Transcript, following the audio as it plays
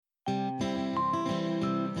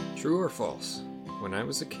True or false? When I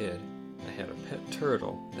was a kid, I had a pet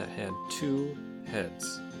turtle that had 2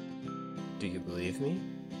 heads. Do you believe me?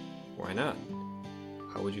 Why not?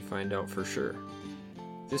 How would you find out for sure?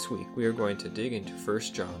 This week we are going to dig into 1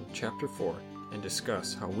 John chapter 4 and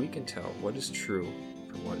discuss how we can tell what is true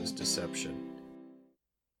from what is deception.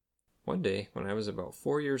 One day, when I was about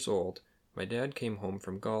 4 years old, my dad came home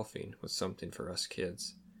from golfing with something for us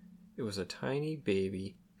kids. It was a tiny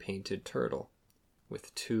baby painted turtle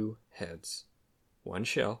with 2 heads. 1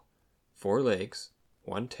 shell, 4 legs,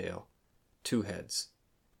 1 tail, 2 heads,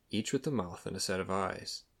 each with a mouth and a set of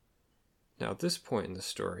eyes. Now at this point in the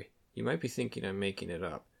story, you might be thinking I'm making it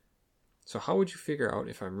up. So how would you figure out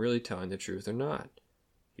if I'm really telling the truth or not?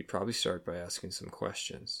 You'd probably start by asking some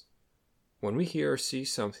questions. When we hear or see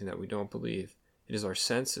something that we don't believe, it is our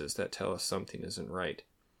senses that tell us something isn't right.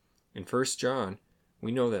 In 1 John,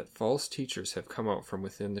 we know that false teachers have come out from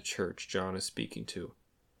within the church John is speaking to.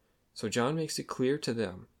 So John makes it clear to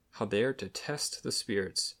them how they are to test the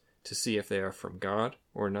spirits to see if they are from God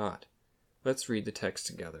or not. Let's read the text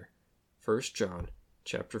together. 1 John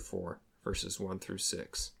chapter 4, verses 1 through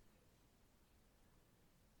 6.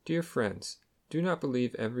 Dear friends, do not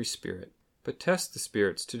believe every spirit, but test the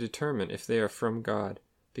spirits to determine if they are from God,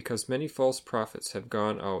 because many false prophets have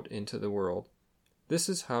gone out into the world. This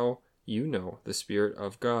is how you know the Spirit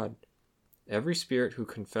of God. Every spirit who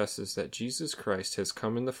confesses that Jesus Christ has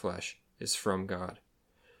come in the flesh is from God.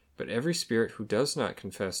 But every spirit who does not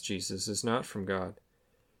confess Jesus is not from God.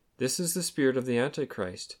 This is the spirit of the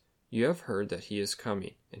Antichrist. You have heard that he is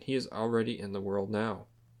coming, and he is already in the world now.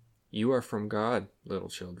 You are from God, little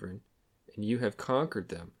children, and you have conquered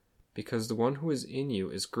them, because the one who is in you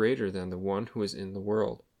is greater than the one who is in the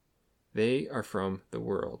world. They are from the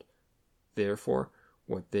world. Therefore,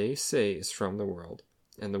 what they say is from the world,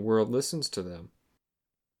 and the world listens to them.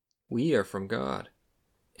 We are from God.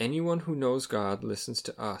 Anyone who knows God listens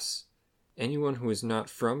to us. Anyone who is not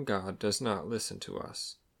from God does not listen to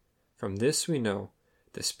us. From this we know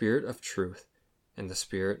the spirit of truth and the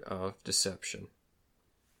spirit of deception.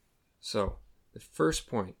 So, the first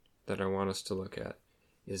point that I want us to look at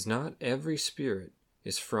is not every spirit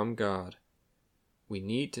is from God. We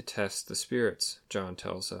need to test the spirits, John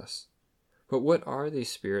tells us. But what are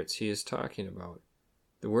these spirits he is talking about?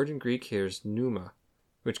 The word in Greek here is pneuma,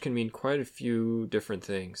 which can mean quite a few different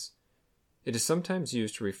things. It is sometimes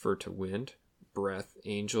used to refer to wind, breath,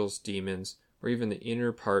 angels, demons, or even the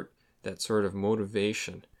inner part, that sort of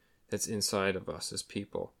motivation that's inside of us as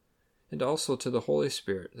people, and also to the Holy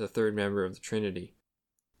Spirit, the third member of the Trinity.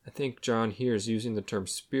 I think John here is using the term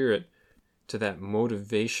spirit to that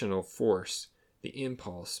motivational force, the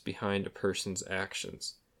impulse behind a person's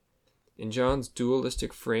actions. In John's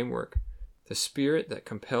dualistic framework, the spirit that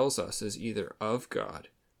compels us is either of God,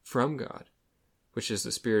 from God, which is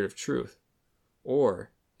the spirit of truth,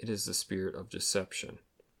 or it is the spirit of deception.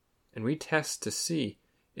 And we test to see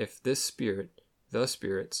if this spirit, the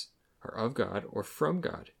spirits, are of God or from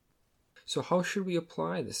God. So how should we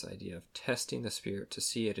apply this idea of testing the spirit to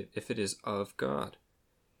see if it is of God?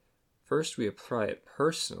 First, we apply it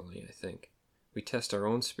personally, I think. We test our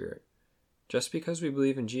own spirit. Just because we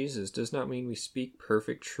believe in Jesus does not mean we speak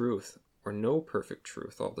perfect truth or know perfect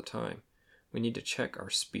truth all the time. We need to check our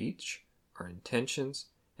speech, our intentions,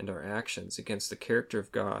 and our actions against the character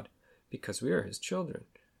of God because we are his children.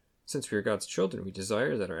 Since we are God's children, we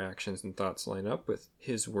desire that our actions and thoughts line up with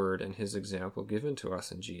his word and his example given to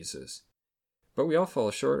us in Jesus. But we all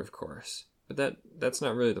fall short, of course. But that's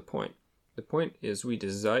not really the point. The point is we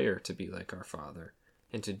desire to be like our Father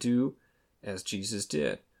and to do as Jesus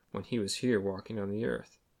did when he was here walking on the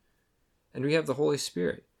earth. And we have the Holy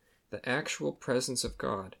Spirit, the actual presence of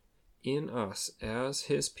God in us as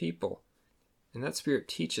his people. And that Spirit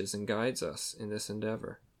teaches and guides us in this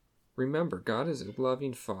endeavor. Remember, God is a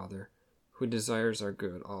loving Father who desires our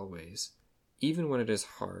good always, even when it is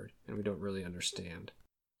hard and we don't really understand.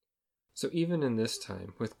 So even in this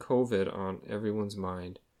time, with COVID on everyone's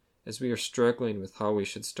mind, as we are struggling with how we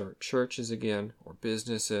should start churches again or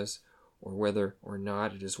businesses, or whether or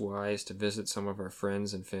not it is wise to visit some of our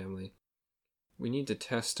friends and family, we need to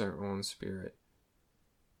test our own spirit.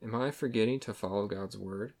 Am I forgetting to follow God's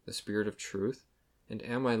word, the spirit of truth? And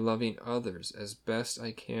am I loving others as best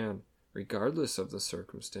I can, regardless of the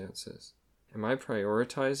circumstances? Am I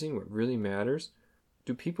prioritizing what really matters?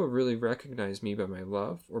 Do people really recognize me by my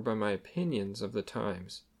love or by my opinions of the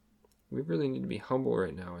times? We really need to be humble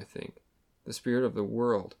right now, I think. The spirit of the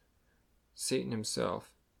world, Satan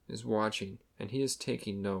himself, is watching, and he is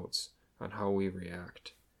taking notes on how we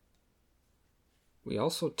react. We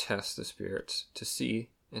also test the spirits to see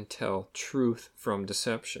and tell truth from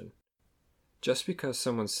deception. Just because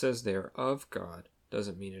someone says they are of God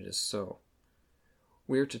doesn't mean it is so.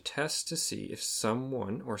 We are to test to see if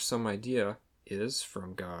someone or some idea is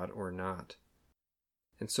from God or not.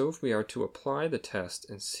 And so if we are to apply the test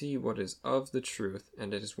and see what is of the truth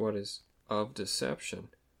and is what is of deception,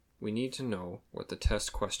 we need to know what the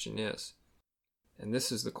test question is. And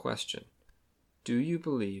this is the question: do you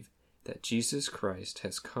believe that Jesus Christ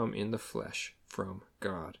has come in the flesh from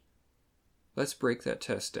God? Let's break that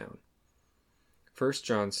test down. 1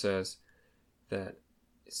 John says that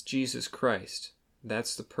it's Jesus Christ.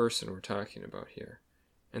 That's the person we're talking about here.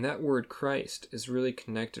 And that word Christ is really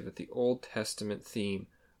connected with the Old Testament theme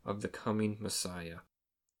of the coming Messiah.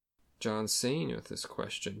 John's saying with this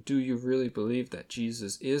question, do you really believe that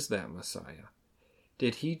Jesus is that Messiah?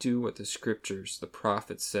 Did he do what the scriptures, the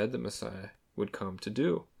prophets said the Messiah would come to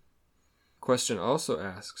do? The question also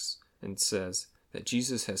asks and says that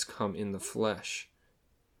Jesus has come in the flesh.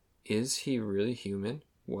 Is he really human?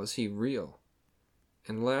 Was he real?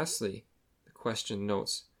 And lastly, the question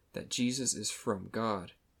notes that Jesus is from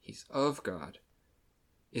God. He's of God.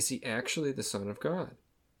 Is he actually the Son of God?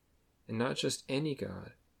 And not just any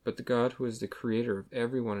God, but the God who is the creator of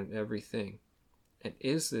everyone and everything. And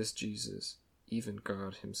is this Jesus even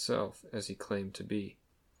God himself, as he claimed to be?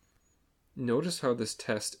 Notice how this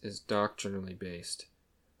test is doctrinally based.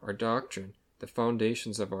 Our doctrine, the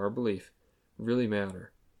foundations of our belief, really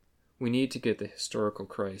matter. We need to get the historical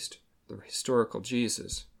Christ, the historical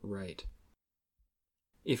Jesus, right.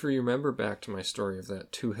 If you remember back to my story of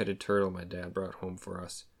that two-headed turtle my dad brought home for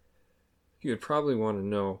us, you would probably want to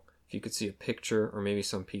know if you could see a picture or maybe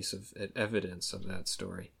some piece of evidence of that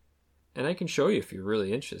story. And I can show you if you're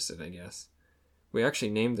really interested, I guess. We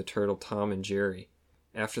actually named the turtle Tom and Jerry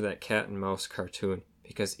after that cat and mouse cartoon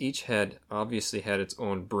because each head obviously had its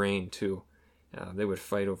own brain too. They would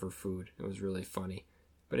fight over food. It was really funny.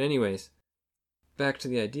 But anyways, back to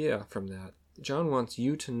the idea from that. John wants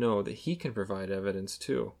you to know that he can provide evidence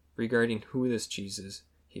too regarding who this Jesus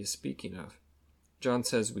he is speaking of. John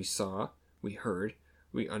says we saw, we heard,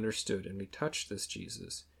 we understood, and we touched this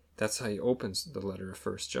Jesus. That's how he opens the letter of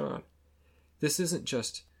 1 John. This isn't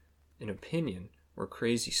just an opinion or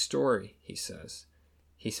crazy story, he says.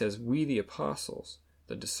 He says we, the apostles,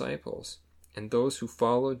 the disciples, and those who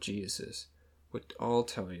followed Jesus would all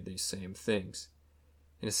tell you these same things.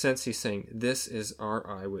 In a sense, he's saying, this is our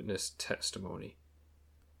eyewitness testimony.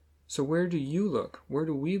 So where do you look? Where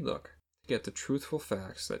do we look to get the truthful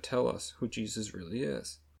facts that tell us who Jesus really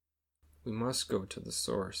is? We must go to the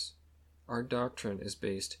source. Our doctrine is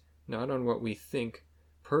based not on what we think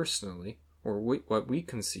personally or what we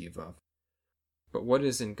conceive of, but what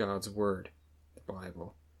is in God's Word, the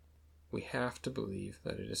Bible. We have to believe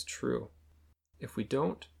that it is true. If we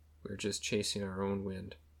don't, we're just chasing our own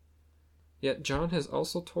wind. Yet John has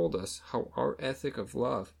also told us how our ethic of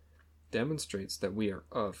love demonstrates that we are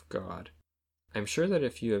of God. I'm sure that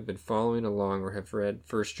if you have been following along or have read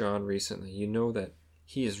 1 John recently, you know that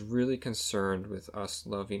he is really concerned with us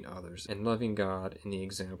loving others and loving God in the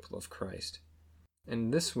example of Christ. And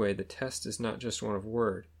in this way, the test is not just one of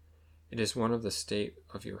word, it is one of the state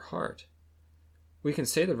of your heart. We can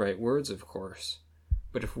say the right words, of course,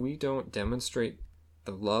 but if we don't demonstrate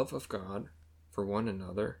the love of God for one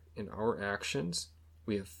another in our actions,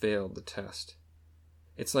 we have failed the test.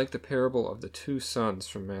 It's like the parable of the two sons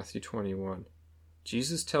from Matthew 21.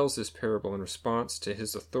 Jesus tells this parable in response to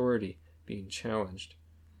his authority being challenged.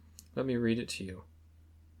 Let me read it to you.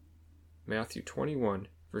 Matthew 21,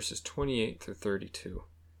 verses 28 through 32.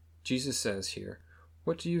 Jesus says here,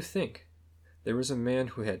 "What do you think? There was a man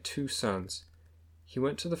who had 2 sons. He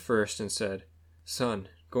went to the first and said, 'Son,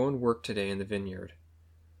 go and work today in the vineyard.'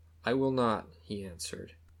 'I will not,' he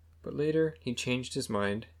answered. But later he changed his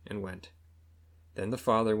mind and went. Then the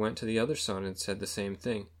father went to the other son and said the same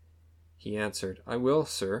thing. He answered, 'I will,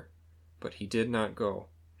 sir,' but he did not go.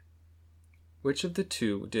 Which of the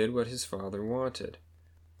 2 did what his father wanted?"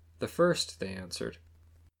 "The first," they answered.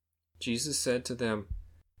 Jesus said to them,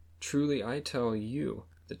 "Truly I tell you,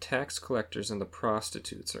 the tax collectors and the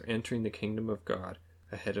prostitutes are entering the kingdom of God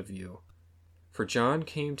ahead of you. For John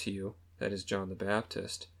came to you," that is John the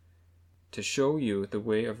Baptist, "to show you the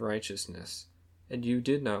way of righteousness, and you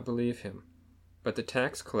did not believe him. But the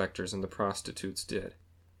tax collectors and the prostitutes did.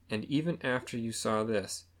 And even after you saw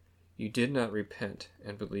this, you did not repent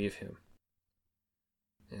and believe him."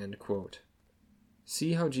 End quote.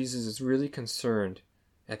 See how Jesus is really concerned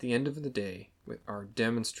at the end of the day with our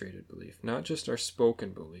demonstrated belief, not just our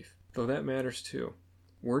spoken belief, though that matters too.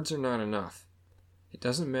 Words are not enough. It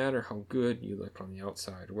doesn't matter how good you look on the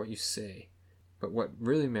outside or what you say, but what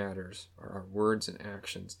really matters are our words and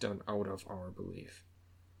actions done out of our belief.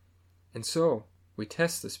 And so, we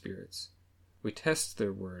test the spirits. We test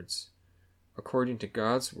their words according to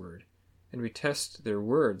God's word, and we test their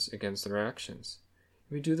words against their actions.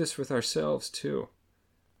 We do this with ourselves too.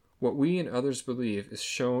 What we and others believe is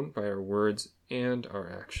shown by our words and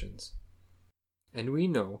our actions. And we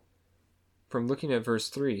know, from looking at verse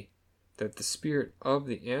 3, that the spirit of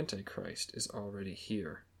the Antichrist is already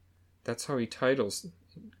here. That's how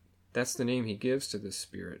that's the name he gives to this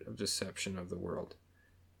spirit of deception of the world.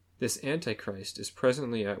 This Antichrist is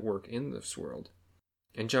presently at work in this world.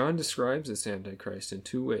 And John describes this Antichrist in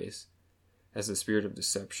two ways: as the spirit of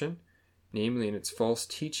deception, namely in its false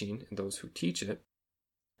teaching and those who teach it,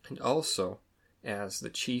 and also as the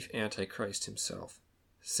chief Antichrist himself,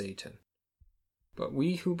 Satan. But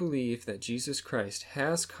we who believe that Jesus Christ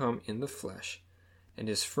has come in the flesh and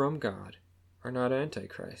is from God are not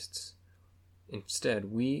antichrists.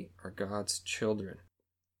 Instead, we are God's children.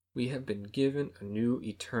 We have been given a new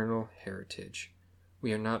eternal heritage.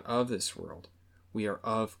 We are not of this world. We are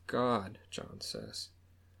of God, John says.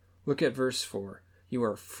 Look at verse 4. You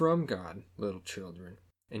are from God, little children,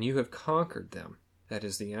 and you have conquered them, that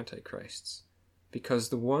is the antichrists, because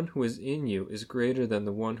the one who is in you is greater than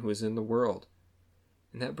the one who is in the world.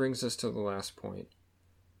 And that brings us to the last point.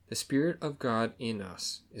 The Spirit of God in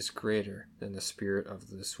us is greater than the spirit of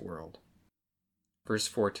this world. Verse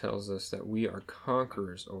 4 tells us that we are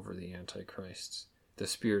conquerors over the antichrists, the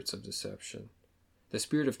spirits of deception. The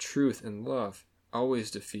spirit of truth and love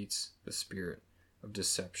always defeats the spirit of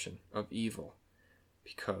deception, of evil,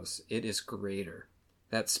 because it is greater.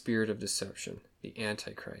 That spirit of deception, the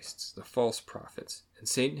antichrists, the false prophets, and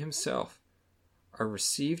Satan himself are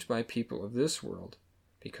received by people of this world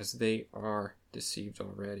because they are deceived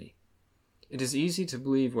already. It is easy to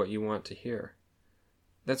believe what you want to hear.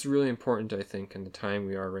 That's really important, I think, in the time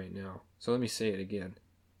we are right now. So let me say it again.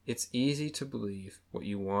 It's easy to believe what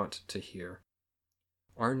you want to hear.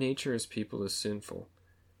 Our nature as people is sinful,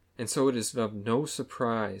 and so it is of no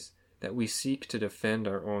surprise that we seek to defend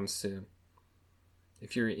our own sin.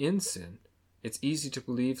 If you're in sin, it's easy to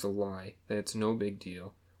believe the lie that it's no big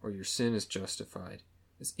deal or your sin is justified.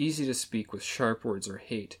 It's easy to speak with sharp words or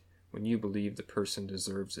hate when you believe the person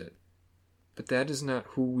deserves it. But that is not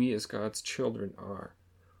who we as God's children are.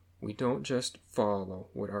 We don't just follow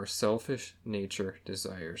what our selfish nature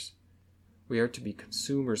desires. We are to be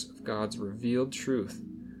consumers of God's revealed truth,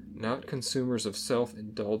 not consumers of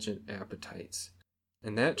self-indulgent appetites.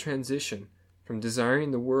 And that transition from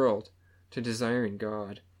desiring the world to desiring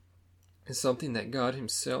God is something that God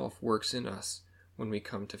himself works in us when we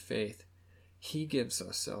come to faith. He gives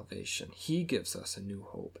us salvation. He gives us a new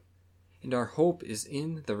hope. And our hope is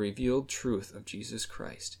in the revealed truth of Jesus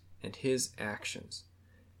Christ and his actions.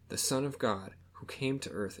 The Son of God, who came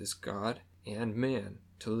to earth as God and man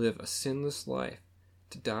to live a sinless life,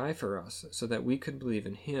 to die for us so that we could believe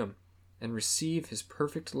in him and receive his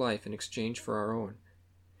perfect life in exchange for our own.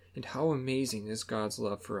 And how amazing is God's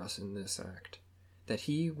love for us in this act, that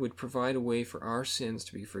he would provide a way for our sins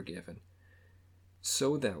to be forgiven,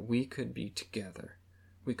 so that we could be together,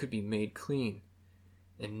 we could be made clean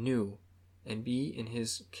and new, and be in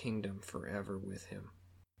his kingdom forever with him,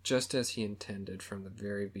 just as he intended from the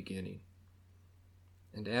very beginning.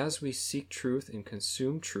 And as we seek truth and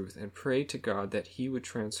consume truth and pray to God that he would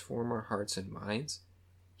transform our hearts and minds,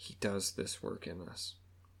 he does this work in us.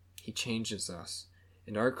 He changes us,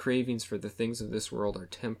 and our cravings for the things of this world are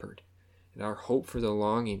tempered, and our hope for the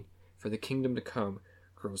longing for the kingdom to come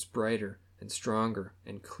grows brighter and stronger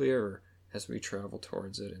and clearer as we travel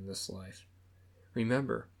towards it in this life.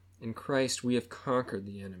 Remember, in Christ we have conquered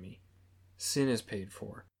the enemy. Sin is paid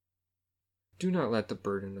for. Do not let the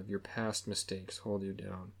burden of your past mistakes hold you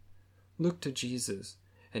down. Look to Jesus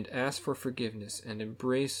and ask for forgiveness and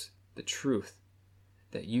embrace the truth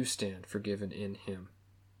that you stand forgiven in him.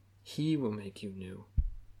 He will make you new.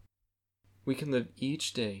 We can live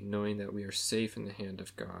each day knowing that we are safe in the hand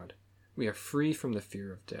of God. We are free from the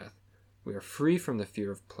fear of death. We are free from the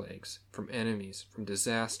fear of plagues, from enemies, from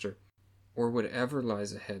disaster, or whatever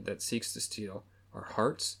lies ahead that seeks to steal our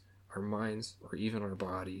hearts, our minds, or even our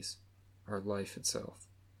bodies, our life itself.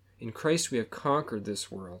 In Christ we have conquered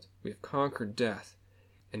this world. We have conquered death,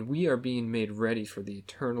 and we are being made ready for the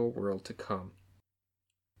eternal world to come.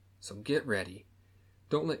 So get ready.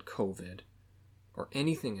 Don't let COVID or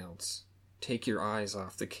anything else take your eyes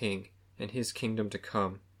off the King and his kingdom to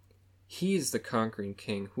come. He is the conquering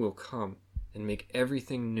King who will come and make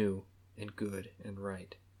everything new and good and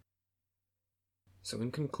right. So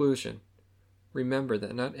in conclusion, remember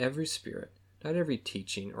that not every spirit, not every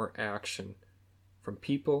teaching or action from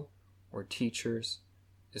people or teachers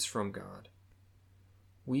is from God.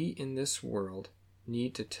 We in this world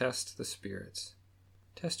need to test the spirits.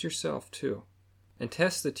 Test yourself too, and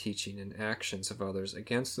test the teaching and actions of others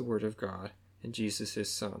against the Word of God and Jesus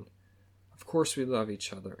his Son. Of course we love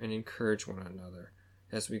each other and encourage one another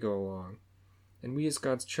as we go along, and we as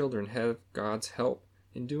God's children have God's help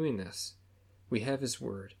in doing this. We have his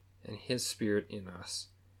Word and his Spirit in us.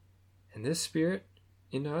 And this Spirit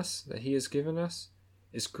in us that he has given us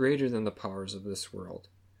is greater than the powers of this world.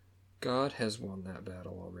 God has won that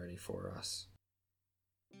battle already for us.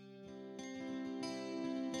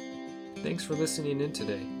 Thanks for listening in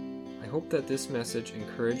today. I hope that this message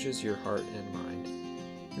encourages your heart and mind.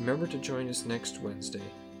 Remember to join us next Wednesday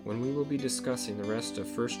when we will be discussing the rest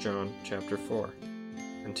of 1 John chapter 4.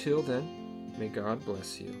 Until then, may God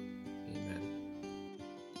bless you.